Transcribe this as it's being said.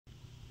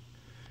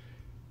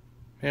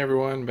Hey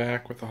everyone,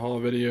 back with the haul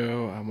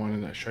video. I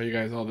wanted to show you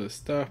guys all this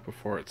stuff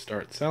before it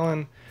starts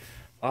selling.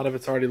 A lot of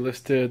it's already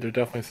listed. There's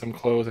definitely some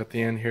clothes at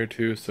the end here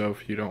too, so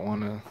if you don't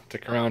want to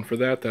stick around for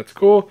that, that's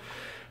cool.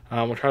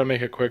 We'll try to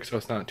make it quick so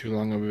it's not too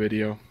long of a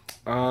video.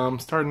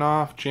 Starting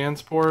off,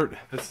 JanSport.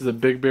 This is a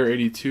Big Bear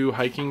 82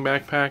 hiking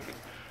backpack.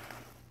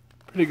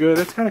 Pretty good.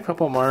 It's got a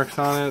couple marks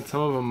on it.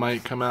 Some of them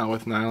might come out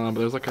with nylon, but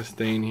there's like a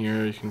stain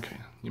here.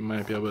 You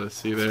might be able to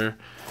see there.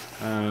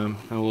 And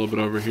a little bit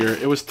over here.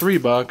 It was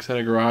 $3 at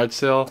a garage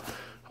sale.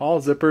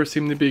 All zippers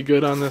seem to be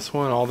good on this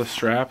one. All the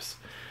straps.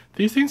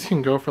 These things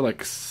can go for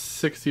like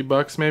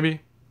 $60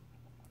 maybe.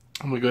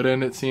 On the good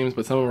end it seems,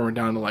 but some of them are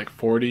down to like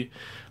 40.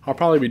 I'll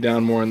probably be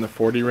down more in the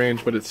 40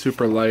 range, but it's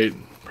super light.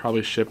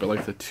 Probably ship at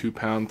like the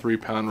 2-pound,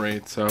 3-pound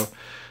rate. So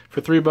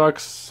for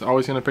 $3,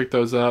 always gonna pick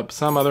those up.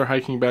 Some other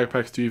hiking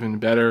backpacks do even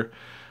better.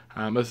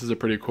 This is a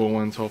pretty cool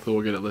one, so hopefully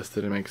we'll get it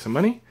listed and make some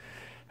money.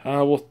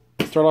 We'll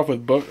start off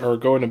with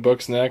go into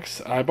books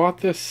next. I bought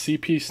this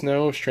C.P.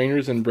 Snow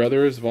Strangers and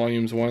Brothers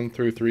volumes 1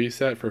 through 3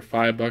 set for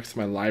 $5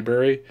 in my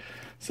library.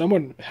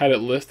 Someone had it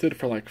listed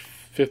for like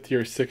 50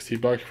 or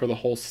 $60 for the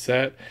whole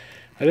set.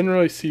 I didn't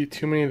really see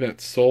too many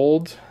that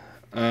sold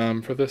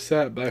for this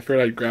set, but I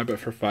figured I'd grab it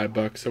for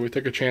 $5, so we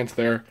took a chance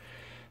there.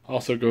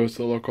 Also goes to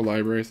the local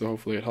library, so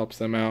hopefully it helps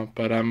them out.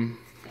 But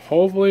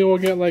hopefully we'll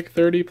get like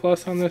 30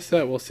 plus on this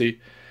set. We'll see.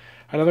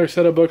 Another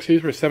set of books.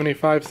 These were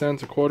 75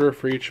 cents a quarter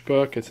for each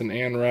book. It's an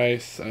Anne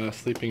Rice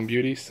Sleeping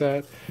Beauty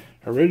set.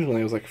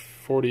 Originally it was like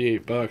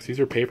 $48. These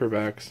are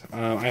paperbacks.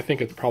 I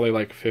think it's probably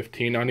like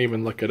 15. I don't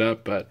even look it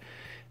up, but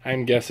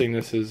I'm guessing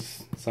this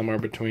is somewhere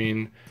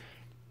between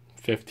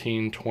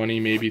 15, 20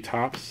 maybe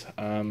tops.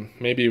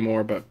 Maybe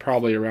more, but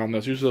probably around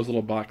those. Usually those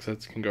little box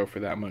sets can go for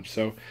that much.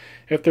 So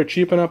if they're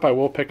cheap enough, I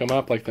will pick them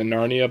up. Like the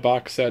Narnia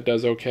box set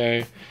does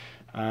okay.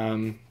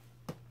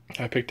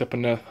 I picked up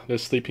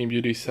this Sleeping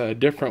Beauty set, a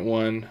different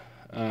one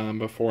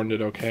before, and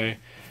did okay.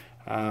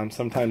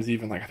 Sometimes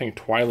even like I think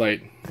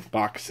Twilight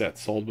box set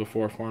sold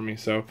before for me.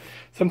 So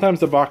sometimes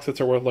the box sets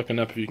are worth looking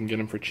up if you can get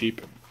them for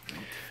cheap.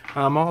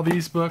 All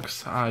these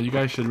books, you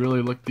guys should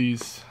really look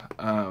these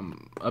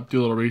up, do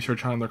a little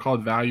research on them. They're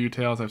called Value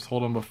Tales. I've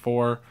sold them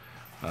before.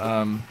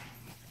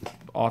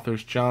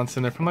 Authors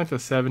Johnson. They're from like the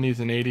 70s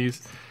and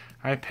 80s.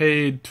 I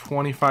paid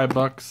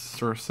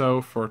 $25 or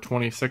so for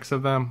 26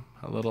 of them,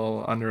 a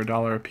little under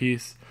 $1 a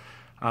piece.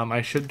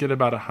 I should get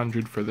about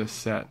 100 for this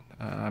set.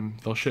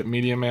 They'll ship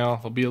medium mail.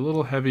 They'll be a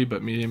little heavy,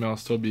 but medium mail will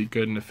still be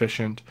good and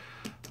efficient.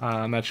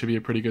 That should be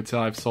a pretty good sale.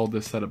 I've sold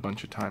this set a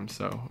bunch of times,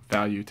 so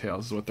Value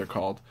Tales is what they're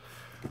called.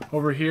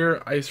 Over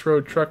here, Ice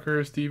Road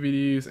Truckers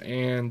DVDs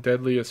and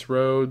Deadliest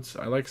Roads.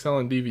 I like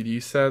selling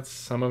DVD sets.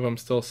 Some of them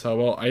still sell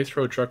well. Ice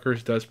Road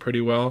Truckers does pretty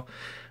well.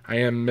 I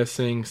am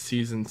missing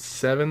season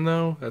 7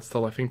 though. That's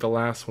I think the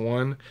last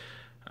one.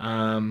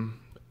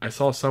 I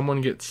saw someone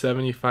get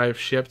 75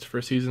 shipped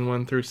for season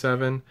 1 through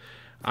 7.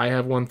 I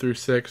have 1 through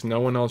 6.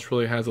 No one else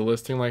really has a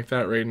listing like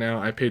that right now.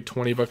 I paid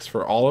 $20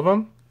 for all of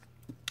them.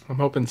 I'm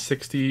hoping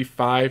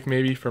 65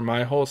 maybe for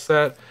my whole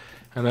set.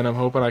 And then I'm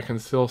hoping I can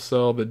still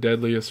sell the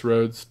Deadliest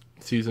Roads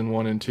season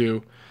 1 and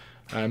 2.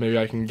 Maybe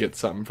I can get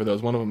something for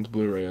those. One of them's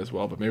Blu-ray as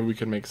well, but maybe we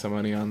can make some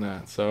money on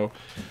that. So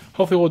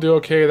hopefully we'll do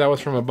okay. That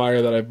was from a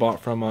buyer that I bought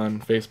from on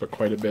Facebook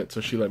quite a bit,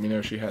 so she let me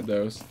know she had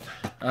those.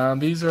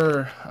 These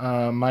are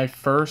my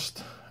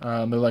first.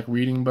 They're like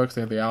reading books.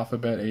 They have the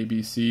alphabet, A,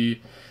 B,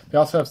 C. They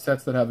also have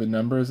sets that have the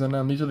numbers in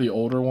them. These are the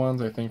older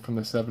ones, I think from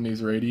the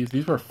 70s or 80s.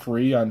 These were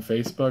free on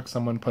Facebook.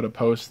 Someone put a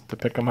post to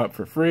pick them up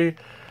for free.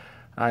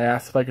 I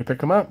asked if I could pick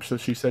them up, so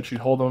she said she'd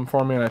hold them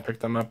for me, and I picked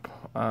them up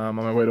on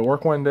my way to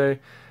work one day.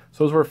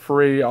 So those were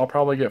free. I'll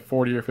probably get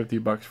 40 or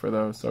 $50 for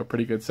those, so a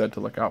pretty good set to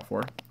look out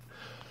for.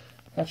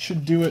 That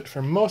should do it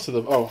for most of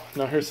them. Oh,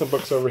 now here's some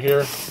books over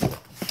here.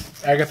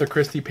 Agatha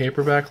Christie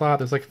paperback lot.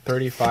 There's like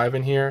 35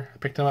 in here. I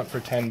picked them up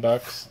for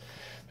 $10.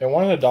 They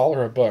wanted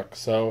 $1 a book,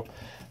 so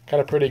got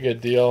a pretty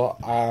good deal.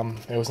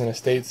 It was an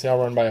estate sale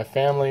run by a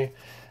family.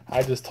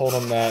 I just told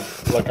them that,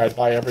 look, I'd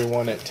buy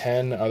everyone at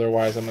 10,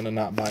 otherwise I'm going to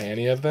not buy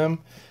any of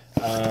them.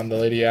 The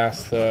lady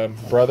asked the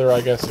brother,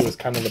 I guess, who was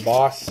kind of the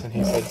boss, and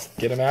he said,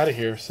 get him out of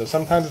here. So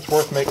sometimes it's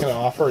worth making an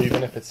offer,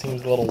 even if it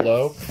seems a little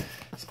low,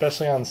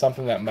 especially on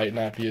something that might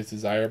not be as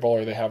desirable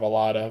or they have a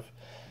lot of.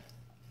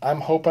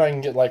 I'm hoping I can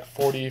get like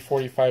 40,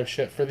 45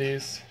 ship for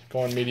these.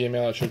 Going medium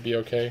mail, it should be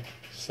okay.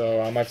 So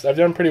I've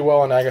done pretty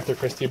well on Agatha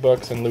Christie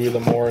books, and Louis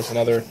L'Amour is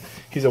another,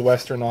 he's a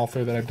Western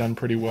author that I've done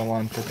pretty well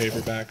on for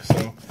paperback,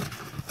 so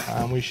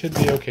we should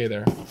be okay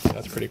there.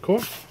 That's pretty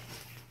cool.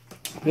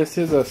 This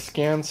is a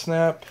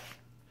ScanSnap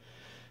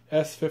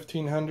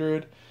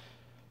S1500,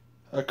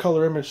 a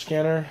color image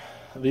scanner.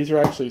 These are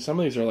actually, some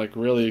of these are like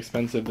really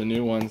expensive, the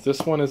new ones.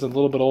 This one is a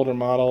little bit older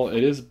model.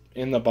 It is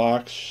in the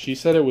box. She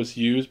said it was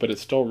used, but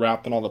it's still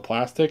wrapped in all the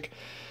plastic.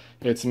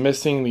 It's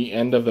missing the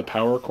end of the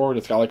power cord.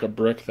 It's got like a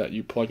brick that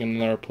you plug in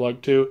another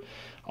plug to.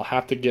 I'll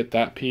have to get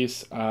that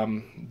piece.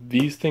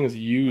 These things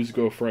used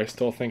go for, I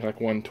still think, like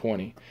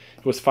 $120.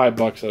 It was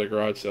 $5 at a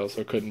garage sale,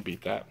 so I couldn't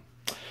beat that.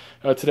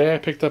 Today I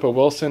picked up a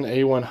Wilson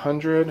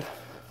A100.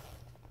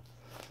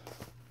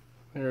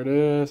 There it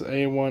is,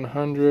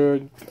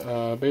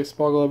 A100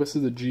 baseball glove. This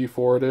is the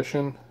G4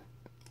 edition,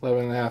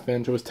 11.5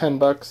 inch. It was 10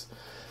 bucks.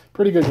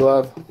 Pretty good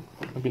glove.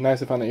 It'd be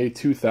nice if on the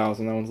A2000,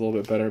 that one's a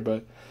little bit better,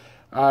 but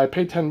I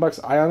paid 10 bucks.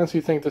 I honestly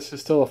think this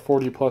is still a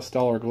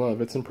 $40+ glove.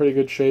 It's in pretty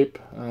good shape.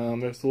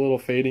 There's a little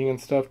fading and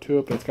stuff to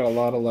it, but it's got a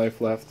lot of life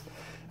left.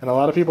 And a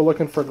lot of people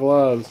looking for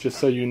gloves, just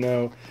so you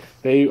know,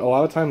 a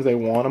lot of times they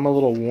want them a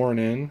little worn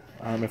in.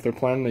 If they're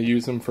planning to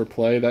use them for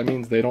play, that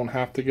means they don't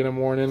have to get them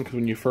worn in, because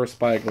when you first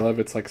buy a glove,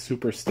 it's like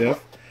super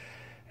stiff.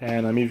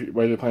 And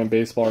whether you're playing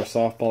baseball or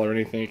softball or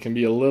anything, it can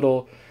be a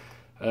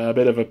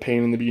bit of a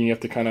pain in the beginning. You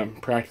have to kind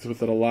of practice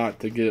with it a lot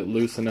to get it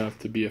loose enough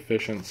to be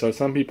efficient. So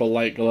some people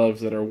like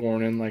gloves that are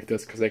worn in like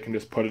this because they can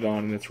just put it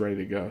on and it's ready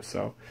to go.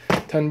 So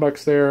 10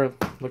 bucks there.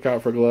 Look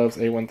out for gloves.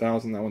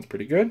 A1000, that one's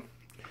pretty good.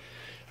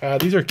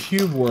 These are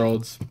Cube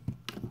Worlds.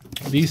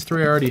 These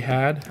three I already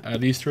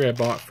had. These three I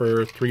bought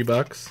for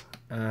 $3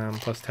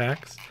 plus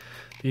tax.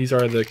 These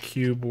are the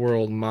Cube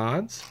World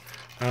mods.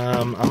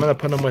 I'm going to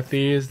put them with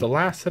these. The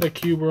last set of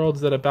Cube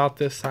Worlds that about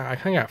this size, I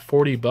think I got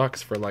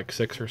 $40 for like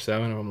 6 or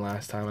 7 of them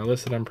last time. I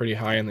listed them pretty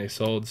high and they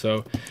sold.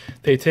 So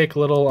they take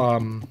little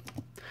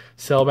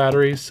cell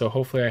batteries, so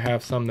hopefully I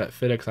have some that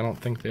fit it, because I don't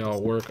think they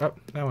all work. Oh,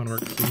 that one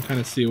works. You can kind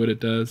of see what it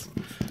does.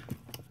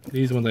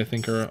 These ones I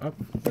think are, oh,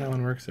 that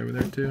one works over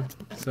there too.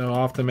 So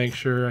I'll have to make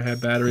sure I have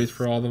batteries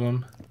for all of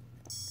them.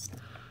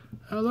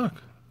 Oh, look.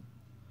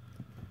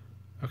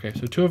 Okay,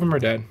 so 2 of them are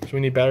dead, so we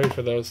need batteries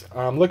for those.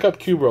 Look up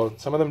Cube World.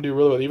 Some of them do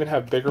really well. They even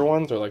have bigger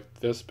ones. They're like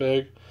this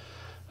big,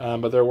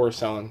 but they're worth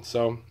selling.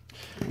 So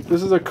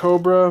this is a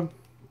Cobra.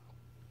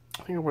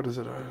 I think, what is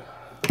it?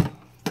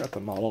 Got the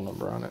model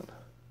number on it.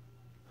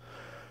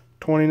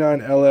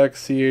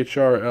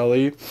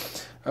 29LXCHRLE.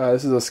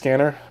 This is a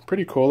scanner.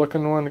 Pretty cool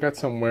looking one. Got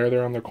some wear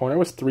there on the corner. It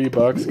was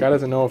 $3. Guy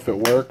doesn't know if it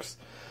works.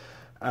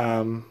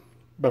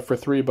 But for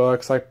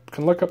 $3, I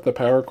can look up the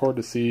power cord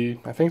to see.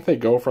 I think they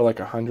go for like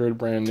 100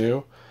 brand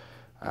new.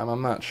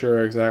 I'm not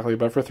sure exactly,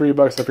 but for $3,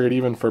 I figured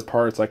even for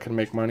parts I can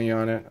make money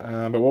on it.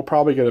 But we'll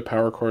probably get a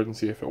power cord and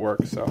see if it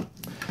works. So,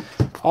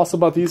 also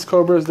bought these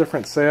Cobras,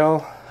 different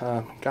sale.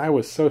 Guy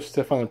was so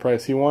stiff on the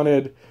price. He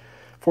wanted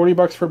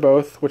 $40 for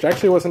both, which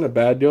actually wasn't a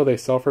bad deal. They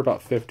sell for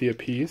about 50 a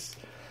piece.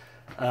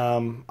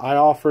 I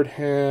offered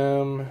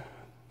him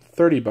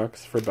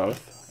 $30 for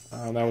both.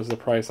 That was the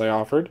price I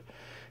offered.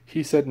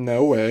 He said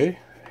no way.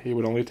 He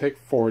would only take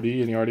 40,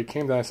 and he already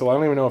came down. I said, well, I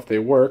don't even know if they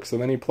work. So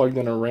then he plugged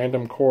in a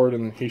random cord,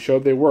 and he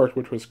showed they worked,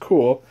 which was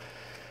cool.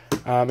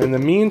 In the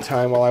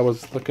meantime, while I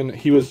was looking,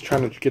 he was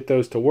trying to get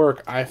those to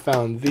work, I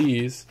found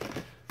these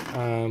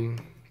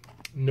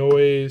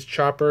noise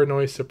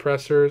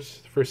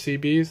suppressors for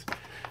CBs.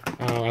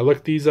 I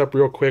looked these up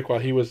real quick while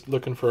he was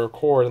looking for a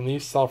cord, and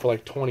these sell for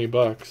like 20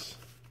 bucks.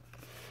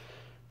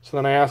 So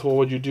then I asked, well,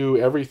 would you do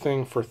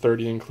everything for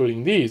 30,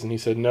 including these? And he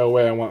said, no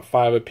way, I want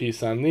 5 a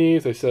piece on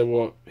these. I said,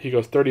 well, he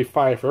goes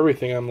 35 for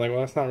everything. I'm like, well,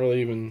 that's not really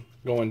even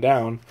going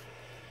down.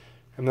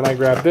 And then I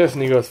grabbed this,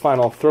 and he goes, fine,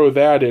 I'll throw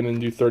that in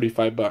and do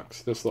 35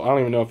 bucks. I don't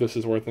even know if this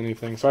is worth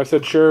anything. So I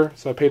said, sure.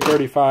 So I paid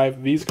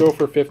 35. These go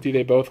for 50.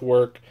 They both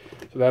work.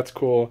 So that's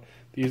cool.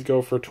 These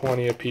go for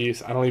 20 a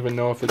piece. I don't even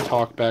know if the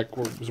talkback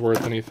was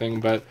worth anything,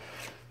 but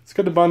it's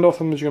good to bundle.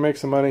 Sometimes you can make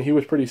some money. He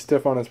was pretty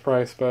stiff on his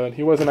price, but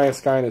he was a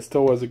nice guy, and it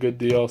still was a good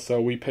deal.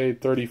 So we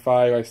paid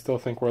 35. I still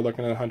think we're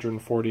looking at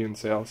 140 in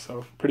sales,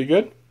 so pretty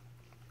good.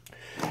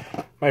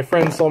 My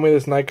friend sold me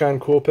this Nikon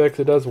Coolpix.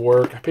 It does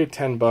work. I paid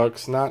 10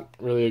 bucks. Not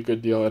really a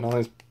good deal. It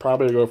only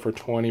probably go for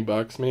 20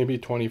 bucks, maybe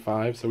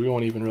 25. So we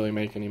won't even really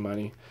make any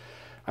money.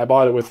 I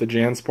bought it with the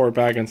JanSport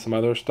bag and some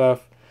other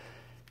stuff.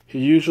 He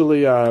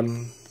usually, I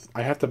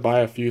have to buy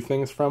a few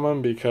things from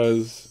him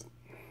because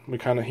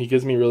he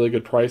gives me really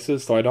good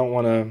prices. So I don't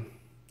want to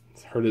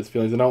hurt his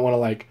feelings. I don't want to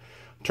like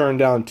turn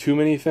down too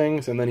many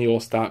things, and then he will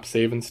stop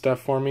saving stuff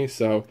for me.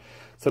 So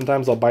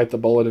sometimes I'll bite the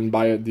bullet and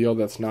buy a deal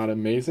that's not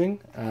amazing,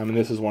 and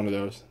this is one of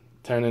those.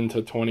 10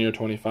 into 20 or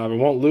 25. I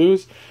won't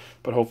lose,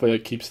 but hopefully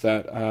it keeps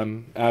that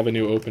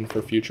avenue open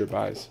for future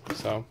buys.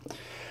 So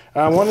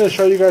I wanted to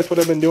show you guys what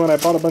I've been doing. I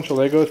bought a bunch of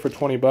Legos for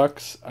 20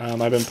 bucks.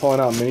 I've been pulling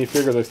out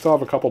minifigures. I still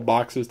have a couple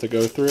boxes to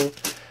go through.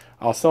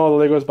 I'll sell all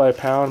the Legos by a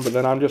pound, but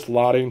then I'm just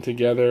lotting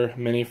together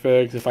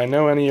minifigs. If I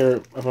know any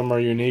of them are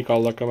unique,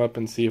 I'll look them up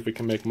and see if we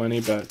can make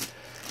money, but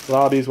a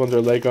lot of these ones are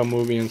Lego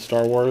Movie and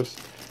Star Wars.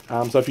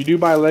 So if you do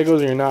buy Legos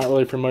and you're not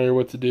really familiar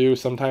what to do,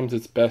 sometimes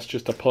it's best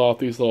just to pull out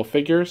these little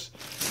figures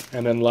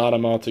and then lot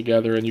them all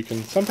together, and you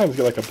can sometimes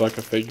get like a buck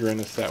a figure in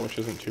a set, which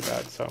isn't too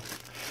bad. So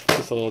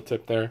just a little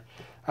tip there.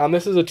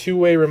 This is a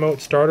two-way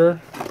remote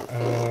starter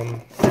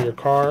for your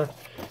car.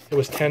 It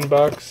was 10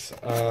 bucks.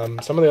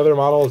 Some of the other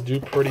models do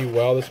pretty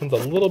well. This one's a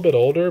little bit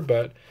older,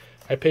 but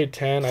I paid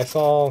 10. I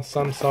saw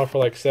some sell for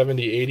like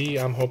 70, 80.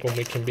 I'm hoping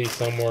we can be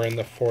somewhere in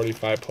the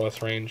 45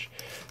 plus range.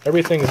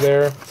 Everything's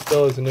there,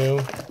 still is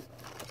new.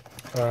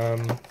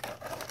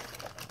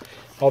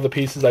 All the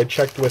pieces I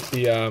checked with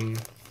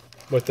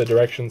the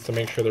directions to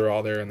make sure they're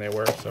all there, and they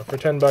were. So for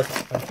 10 bucks,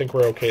 I think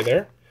we're okay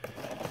there.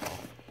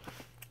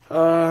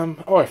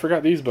 Oh, I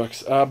forgot these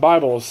books.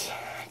 Bibles.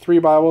 3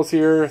 Bibles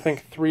here. I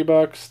think $3,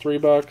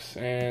 $3,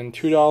 and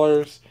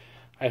 $2.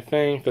 I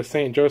think the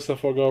St.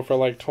 Joseph will go for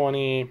like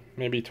 20,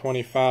 maybe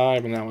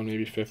 25, and that one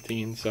maybe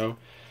 15. So,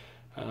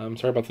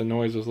 sorry about the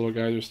noise. Those little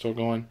guys are still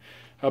going.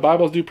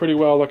 Bibles do pretty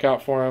well. Look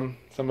out for them.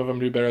 Some of them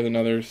do better than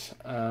others.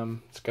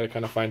 Just got to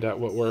kind of find out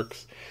what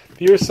works.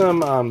 Here's some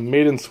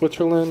made in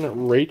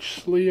Switzerland.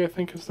 Rachely, I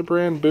think is the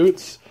brand.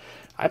 Boots.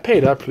 I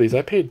paid up for these.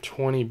 I paid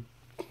 20,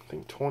 I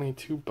think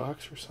 $22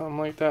 or something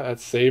like that at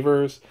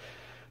Savers.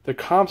 The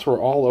comps were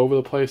all over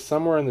the place.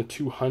 Some were in the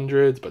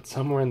 200s, but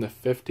some were in the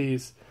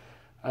 50s.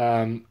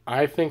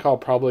 I think I'll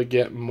probably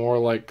get more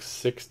like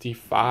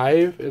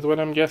 65 is what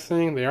I'm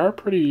guessing. They are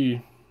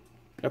pretty...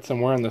 Got some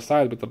wear on the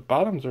sides, but the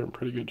bottoms are in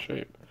pretty good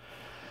shape.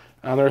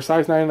 They're a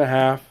size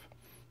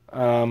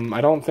 9.5.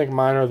 I don't think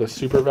mine are the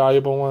super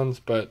valuable ones,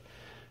 but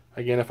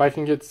again, if I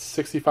can get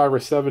 65 or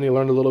 70,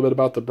 learn a little bit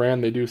about the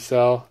brand, they do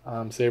sell.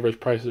 Savers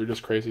prices are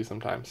just crazy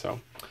sometimes. So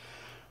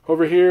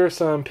over here,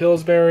 some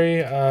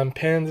Pillsbury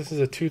pens. This is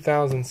a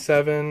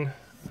 2007.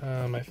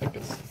 I think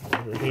it's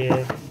over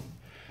here.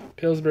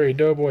 Pillsbury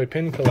Doughboy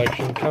Pin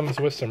Collection comes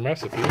with some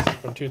recipes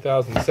from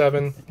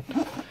 2007.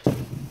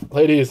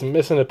 Lady is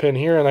missing a pin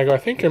here, and I go, I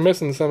think you're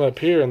missing some up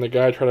here, and the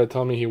guy tried to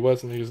tell me he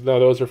wasn't. He goes, no,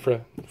 those are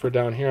for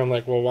down here. I'm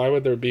like, well, why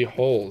would there be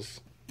holes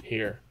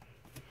here?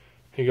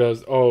 He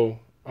goes, oh,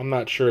 I'm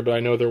not sure, but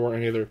I know there weren't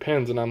any other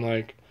pins, and I'm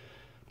like,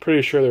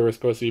 pretty sure there were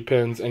supposed to be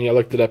pins, and yeah, I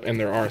looked it up, and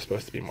there are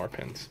supposed to be more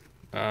pins.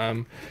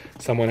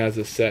 Someone has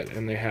a set,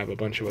 and they have a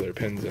bunch of other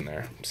pins in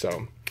there,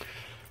 so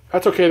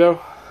that's okay, though.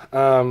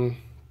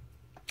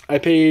 I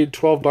paid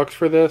 $12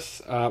 for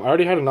this. I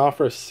already had an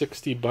offer of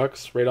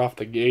 $60 right off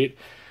the gate.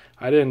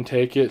 I didn't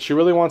take it. She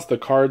really wants the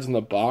cards in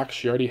the box.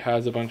 She already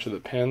has a bunch of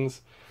the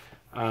pins.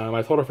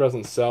 I told her if it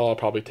doesn't sell, I'll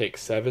probably take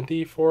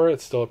 $70 for it.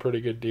 It's still a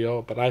pretty good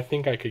deal, but I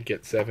think I could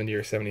get $70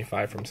 or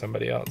 $75 from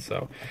somebody else.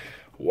 So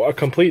a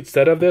complete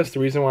set of this,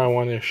 the reason why I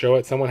wanted to show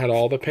it, someone had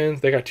all the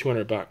pins. They got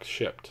 $200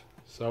 shipped.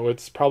 So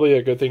it's probably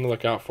a good thing to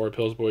look out for,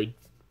 Pillsbury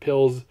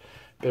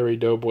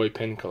Doughboy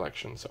Pin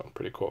Collection. So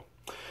pretty cool.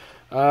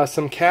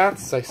 Some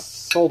cats. I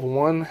sold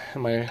one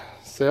in my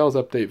sales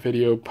update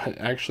video, but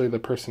actually the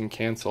person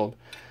canceled.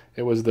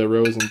 It was the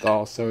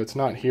Rosenthal, so it's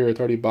not here. It's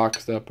already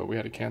boxed up, but we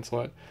had to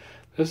cancel it.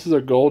 This is a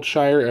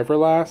Goldshire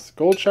Everlast.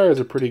 Goldshire is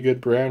a pretty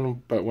good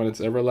brand, but when it's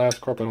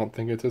Everlast Corp, I don't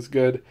think it's as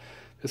good.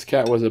 This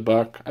cat was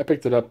 $1. I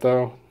picked it up,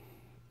 though.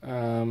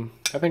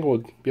 I think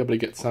we'll be able to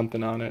get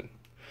something on it.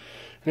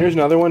 And here's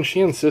another one.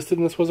 She insisted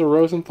this was a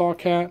Rosenthal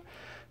cat.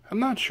 I'm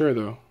not sure,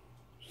 though.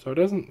 So it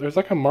doesn't... There's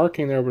like a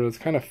marking there, but it's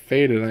kind of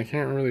faded, and I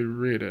can't really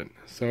read it.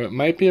 So it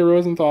might be a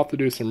Rosenthal. I'll have to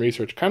do some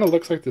research. Kind of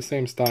looks like the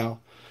same style.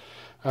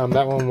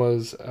 That one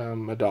was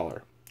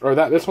 $1. Or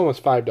this one was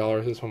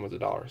 $5. This one was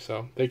 $1.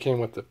 So they came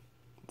with the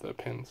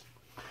pins.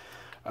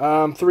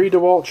 3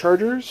 Dewalt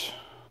Chargers.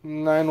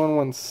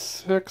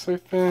 9116, I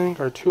think.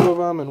 Or 2 of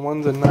them. And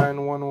one's a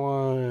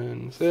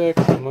 9116.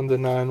 And one's a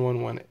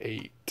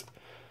 9118.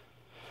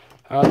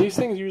 These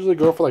things usually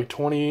go for like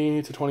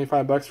 20 to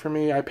 $25 for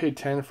me. I paid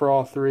 10 for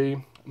all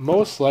 3.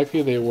 Most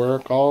likely they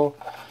work.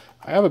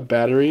 I have a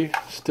battery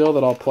still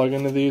that I'll plug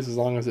into these as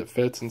long as it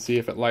fits and see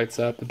if it lights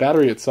up. The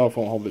battery itself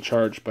won't hold the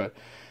charge, but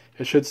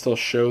it should still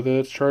show that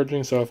it's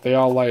charging. So if they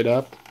all light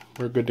up,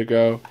 we're good to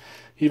go.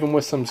 Even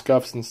with some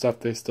scuffs and stuff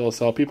they still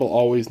sell. People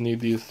always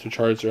need these to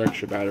charge their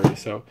extra battery.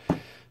 So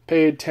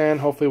paid 10.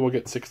 Hopefully we'll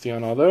get 60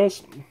 on all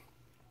those.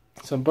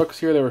 Some books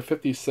here, they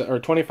were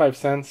 25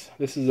 cents.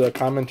 This is a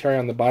commentary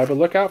on the Bible.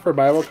 Look out for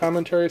Bible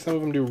commentary. Some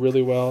of them do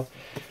really well.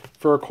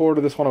 For a quarter,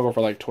 this one will go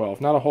for like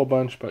 12. Not a whole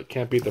bunch, but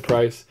can't beat the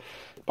price.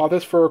 Bought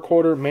this for a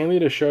quarter, mainly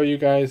to show you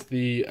guys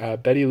the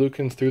Betty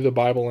Lukens Through the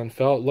Bible in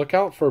Felt. Look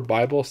out for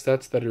Bible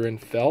sets that are in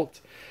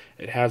felt.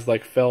 It has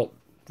like felt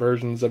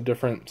versions of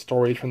different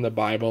stories from the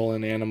Bible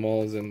and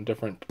animals and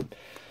different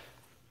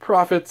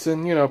prophets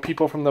and, you know,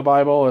 people from the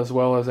Bible, as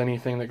well as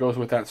anything that goes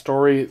with that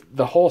story.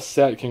 The whole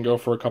set can go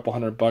for a couple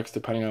 $100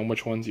 depending on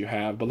which ones you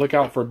have. But look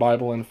out for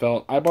Bible in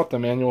Felt. I bought the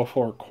manual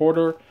for a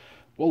quarter.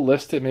 We'll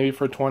list it maybe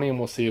for 20 and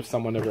we'll see if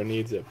someone ever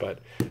needs it. But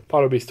thought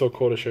it would be still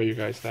cool to show you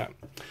guys that.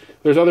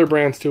 There's other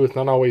brands too. It's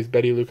not always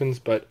Betty Lukens,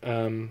 but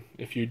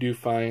if you do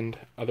find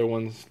other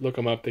ones, look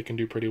them up. They can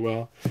do pretty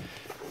well.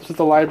 This is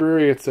the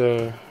library. It's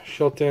a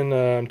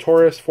Shilton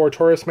Taurus, 4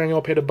 Taurus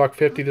manual. Paid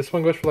 $1.50. This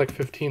one goes for like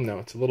 15 though.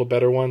 It's a little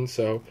better one,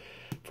 so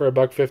for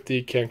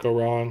 $1.50, can't go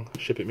wrong.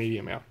 Ship it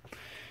medium out.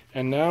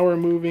 And now we're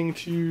moving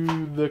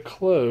to the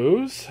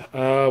clothes.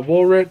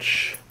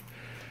 Woolrich,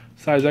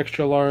 size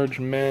extra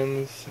large,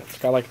 men's. It's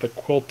got like the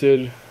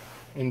quilted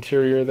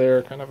interior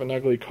there, kind of an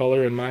ugly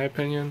color in my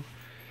opinion.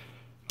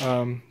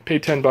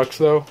 Paid $10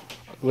 though.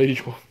 The lady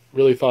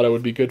really thought it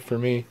would be good for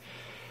me.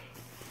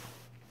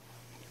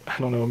 I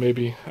don't know,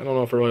 maybe. I don't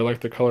know if I really like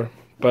the color.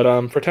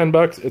 But for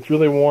 $10, it's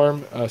really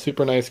warm.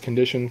 Super nice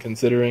condition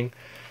considering.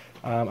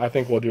 I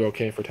think we'll do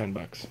okay for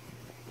 $10.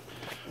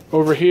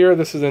 Over here,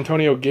 this is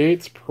Antonio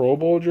Gates Pro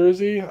Bowl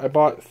jersey. I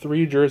bought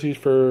 3 jerseys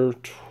for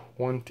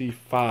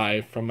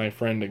 $25 from my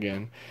friend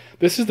again.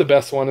 This is the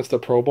best one. It's the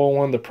Pro Bowl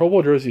one. The Pro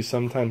Bowl jerseys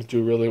sometimes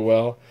do really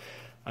well.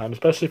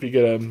 especially if you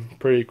get a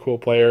pretty cool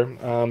player.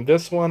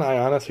 This one I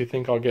honestly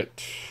think I'll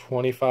get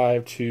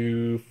 25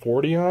 to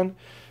 40 on.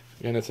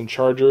 Again, it's in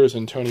Chargers,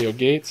 Antonio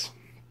Gates.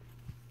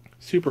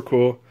 Super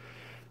cool.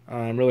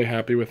 I'm really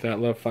happy with that.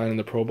 Love finding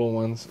the Pro Bowl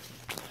ones.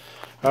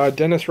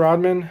 Dennis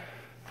Rodman,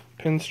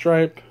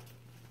 pinstripe.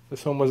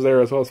 This one was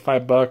there as well as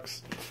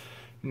 $5.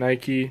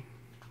 Nike.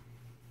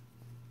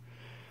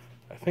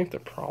 I think the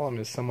problem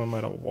is someone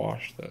might have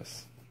washed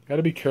this. Got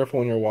to be careful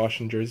when you're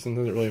washing jerseys, and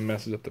it really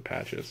messes up the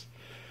patches.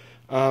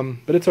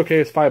 But it's okay.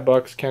 It's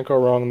 $5. Can't go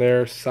wrong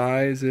there.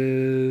 Size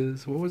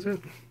is, what was it?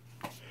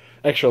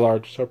 Extra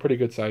large, so a pretty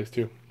good size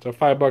too. So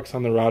 $5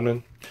 on the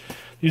Rodman.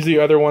 These are the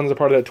other ones, a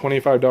part of that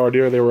 $25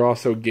 deal. They were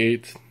also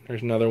Gates.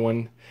 There's another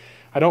one.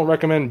 I don't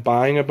recommend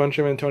buying a bunch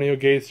of Antonio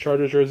Gates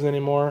Chargers jerseys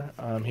anymore.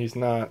 He's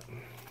not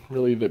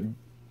really the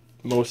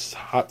most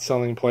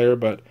hot-selling player,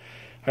 but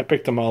I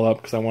picked them all up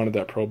because I wanted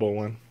that Pro Bowl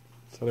one.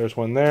 So there's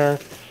one there.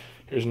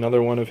 Here's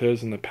another one of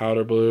his in the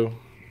powder blue.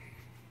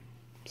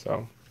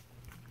 So,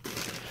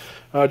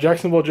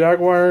 Jacksonville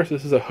Jaguars.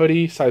 This is a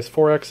hoodie, size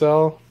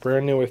 4XL,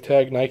 brand new with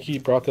tag. Nike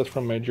brought this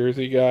from my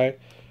jersey guy.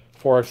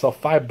 4XL,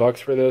 $5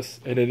 for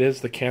this, and it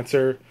is the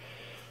cancer,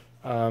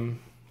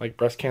 like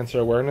breast cancer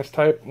awareness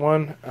type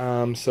one.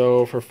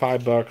 So for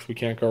 $5, we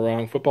can't go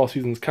wrong. Football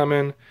season's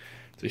coming.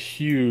 It's a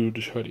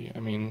huge hoodie.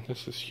 I mean,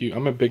 this is huge.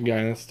 I'm a big guy,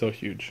 and it's still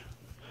huge.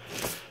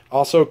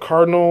 Also,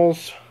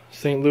 Cardinals,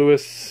 St.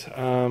 Louis,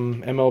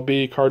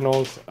 MLB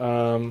Cardinals,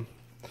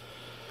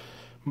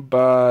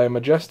 by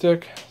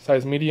Majestic,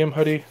 size medium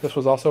hoodie. This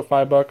was also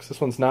 $5. This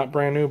one's not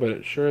brand new, but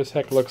it sure as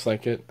heck looks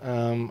like it.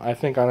 I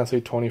think honestly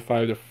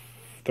 25 to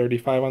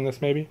 35 on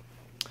this maybe.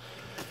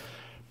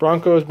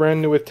 Broncos,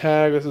 brand new with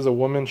tag. This is a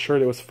woman's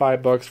shirt. It was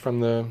 $5 from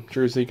the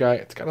jersey guy.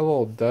 It's got a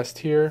little dust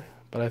here,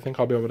 but I think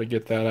I'll be able to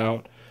get that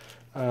out.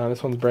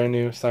 This one's brand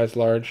new, size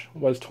large.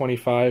 Was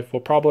 25. We'll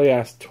probably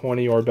ask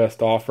 20 or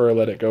best offer.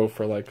 Let it go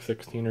for like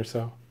 16 or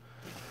so.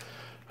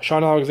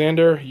 Sean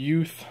Alexander,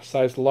 youth,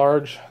 size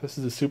large. This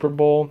is a Super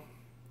Bowl.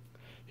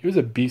 He was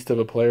a beast of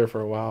a player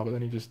for a while, but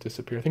then he just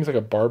disappeared. I think he's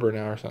like a barber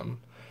now or something.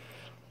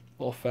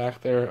 Little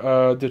fact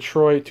there.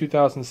 Detroit,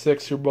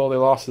 2006 Super Bowl. They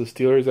lost to the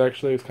Steelers,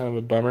 actually. It's kind of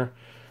a bummer.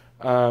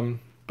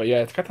 But yeah,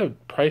 it's got the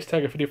price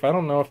tag of 55. I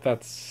don't know if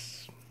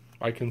that's...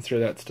 I consider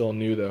that still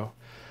new, though.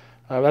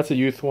 That's a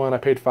youth one. I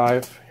paid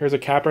 $5. Here's a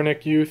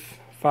Kaepernick youth,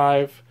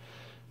 $5.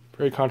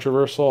 Very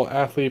controversial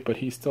athlete, but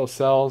he still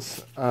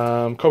sells.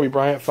 Kobe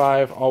Bryant,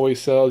 $5. Always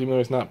sells, even though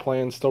he's not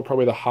playing. Still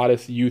probably the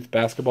hottest youth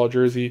basketball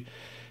jersey.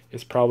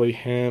 It's probably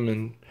him,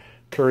 and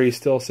Curry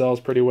still sells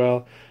pretty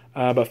well.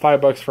 But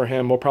 $5 for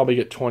him. We'll probably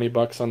get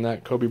 $20 on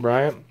that Kobe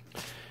Bryant.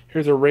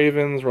 Here's a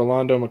Ravens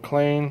Rolando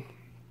McClain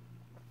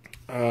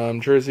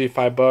jersey,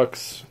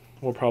 $5.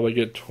 We'll probably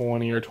get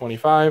 20 or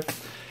 25.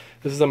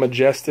 This is a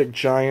Majestic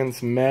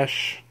Giants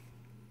mesh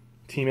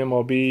Team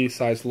MLB,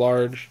 size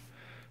large,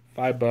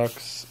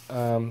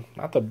 $5.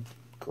 Not the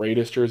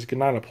greatest jersey,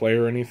 not a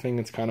player or anything.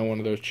 It's kind of one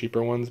of those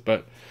cheaper ones,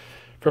 but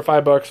for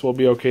 $5, we'll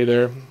be okay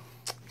there.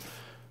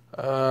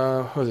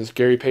 What was this?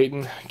 Gary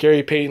Payton.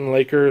 Gary Payton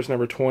Lakers,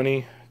 number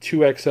 20.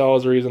 2XL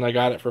is the reason I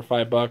got it for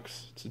 $5.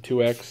 It's a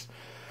 2X.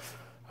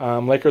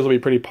 Lakers will be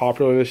pretty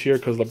popular this year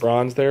because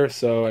LeBron's there,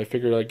 so I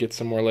figured I'd get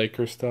some more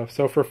Lakers stuff.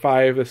 So for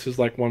 $5, this is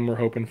like one we're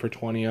hoping for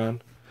 20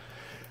 on.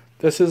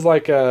 This is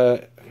like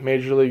a an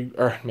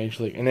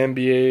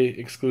NBA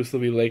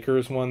exclusively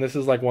Lakers one. This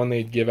is like one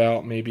they'd give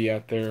out maybe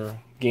at their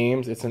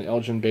games. It's an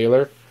Elgin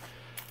Baylor.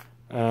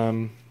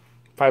 $5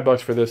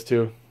 for this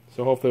too.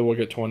 So hopefully we'll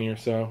get 20 or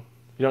so.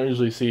 You don't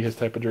usually see his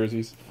type of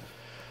jerseys.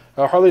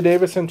 Harley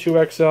Davidson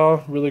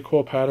 2XL, really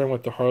cool pattern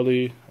with the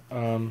Harley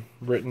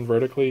written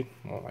vertically.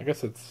 Well, I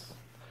guess it's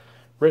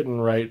written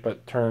right,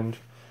 but turned.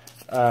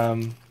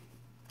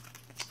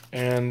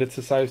 And it's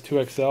a size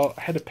 2XL.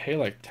 I had to pay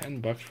like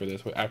 $10 for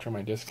this after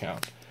my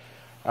discount.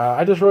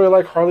 I just really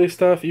like Harley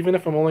stuff, even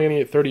if I'm only going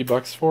to get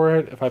 $30 for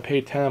it. If I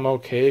pay 10, I'm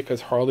okay,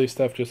 because Harley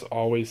stuff just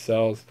always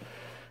sells.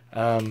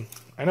 I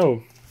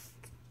know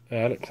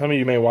some of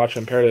you may watch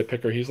him, Paradise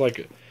Picker. He's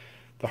like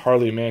the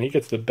Harley man. He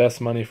gets the best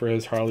money for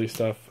his Harley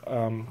stuff.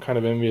 Kind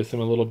of envious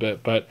him a little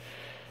bit, but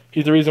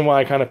he's the reason why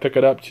I kind of pick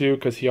it up too,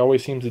 because he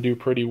always seems to do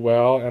pretty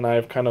well, and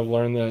I've kind of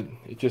learned that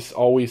it just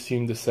always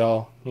seems to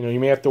sell. You know, you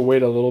may have to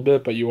wait a little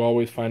bit, but you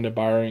always find a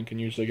buyer and can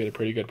usually get a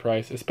pretty good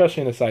price,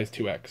 especially in a size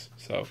 2X.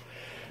 So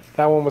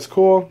that one was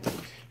cool.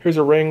 Here's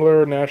a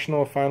Wrangler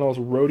National Finals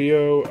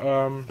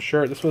Rodeo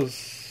shirt. This was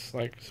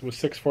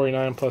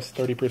 $6.49 plus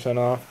 30%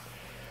 off.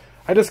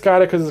 I just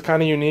got it because it's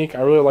kind of unique.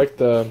 I really like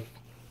the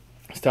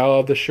style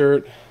of the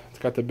shirt. It's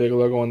got the big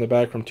logo on the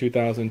back from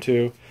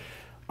 2002.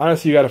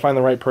 Honestly, you got to find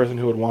the right person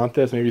who would want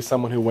this. Maybe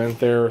someone who went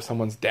there, or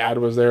someone's dad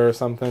was there or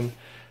something.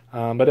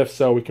 But if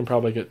so, we can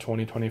probably get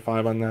 20,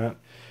 25 on that.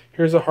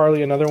 Here's a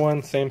Harley, another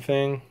one, same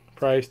thing,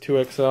 price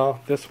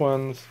 2XL. This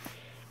one's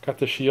got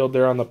the shield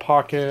there on the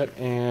pocket,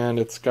 and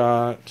it's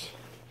got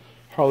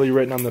Harley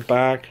written on the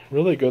back.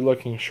 Really good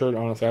looking shirt,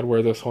 honestly. I'd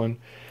wear this one.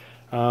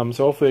 So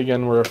hopefully,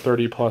 again, we're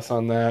 30 plus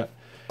on that.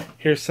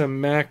 Here's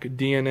some Mac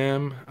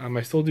D&M.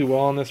 I still do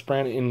well on this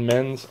brand in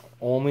men's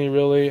only,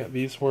 really.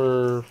 These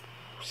were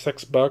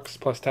 $6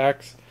 plus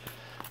tax.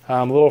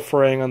 A little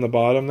fraying on the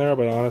bottom there,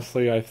 but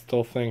honestly, I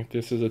still think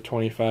this is a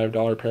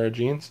 $25 pair of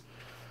jeans.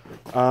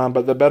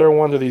 But the better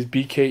ones are these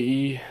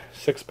BKE,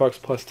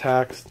 $6 plus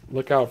tax.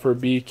 Look out for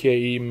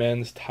BKE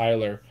Men's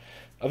Tyler.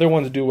 Other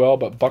ones do well,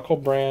 but Buckle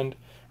brand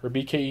or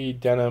BKE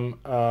Denim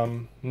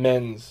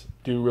men's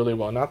do really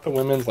well. Not the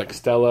women's like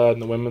Stella,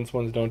 and the women's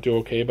ones don't do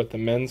okay, but the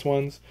men's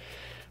ones,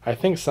 I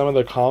think some of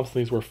the comps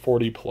these were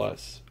 40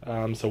 plus.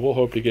 So we'll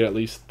hope to get at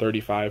least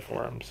 35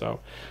 for them.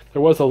 So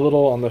there was a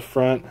little on the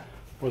front,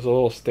 was a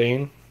little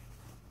stain.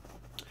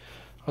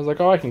 I was like,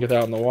 oh, I can get that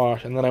out in the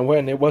wash. And then I went,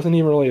 and it wasn't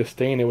even really a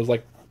stain. It was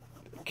like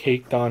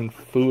caked on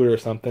food or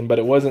something, but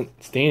it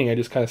wasn't staining. I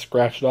just kind of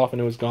scratched it off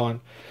and it was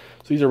gone.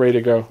 So these are ready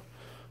to go.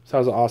 So that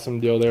was an awesome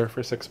deal there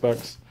for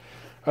 $6.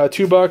 $2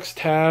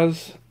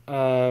 Taz,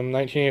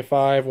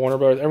 1985 Warner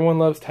Bros. Everyone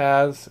loves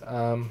Taz.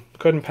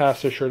 Couldn't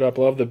pass this shirt up.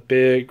 Love the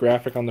big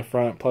graphic on the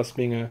front, plus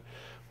being a,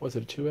 was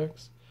it a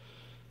 2X?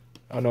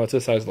 Oh no, it's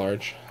a size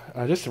large.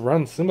 Just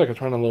runs, seems like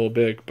it's running a little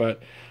big,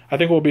 but I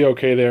think we'll be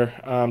okay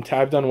there.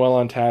 I've done well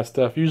on Taz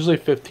stuff. Usually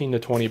 15 to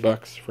 20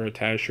 bucks for a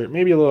Taz shirt.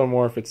 Maybe a little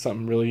more if it's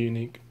something really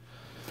unique.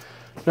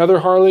 Another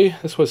Harley.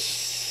 This was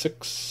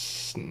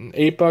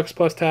 $8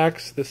 plus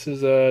tax. This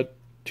is a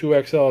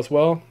 2XL as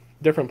well.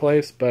 Different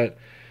place, but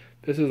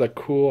this is a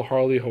cool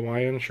Harley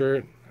Hawaiian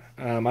shirt.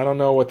 I don't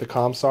know what the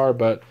comps are,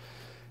 but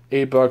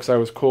 $8, I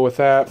was cool with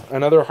that.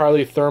 Another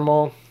Harley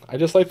Thermal. I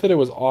just like that it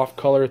was off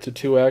color. It's a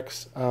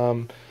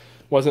 2X.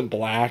 Wasn't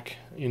black,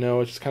 you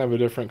know, it's just kind of a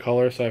different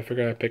color, so I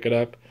figured I'd pick it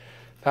up.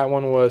 That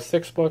one was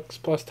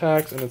 $6 plus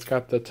tax, and it's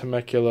got the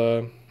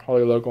Temecula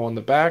Harley logo on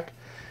the back.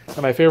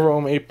 And my favorite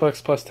one,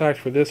 $8 plus tax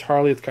for this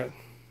Harley. It's got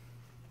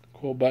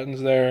cool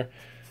buttons there,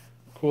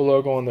 cool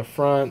logo on the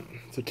front.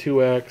 It's a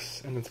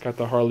 2X, and it's got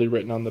the Harley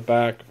written on the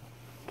back,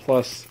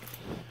 plus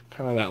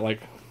kind of that like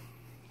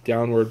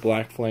downward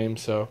black flame.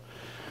 So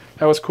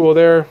that was cool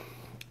there.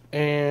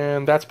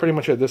 And that's pretty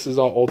much it. This is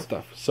all old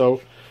stuff.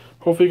 So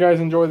hopefully you guys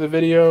enjoy the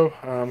video.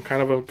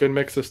 Kind of a good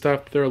mix of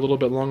stuff. They're a little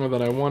bit longer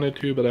than I wanted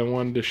to, but I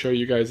wanted to show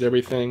you guys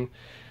everything.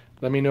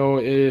 Let me know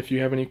if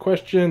you have any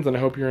questions, and I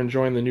hope you're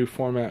enjoying the new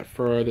format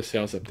for the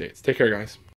sales updates. Take care, guys.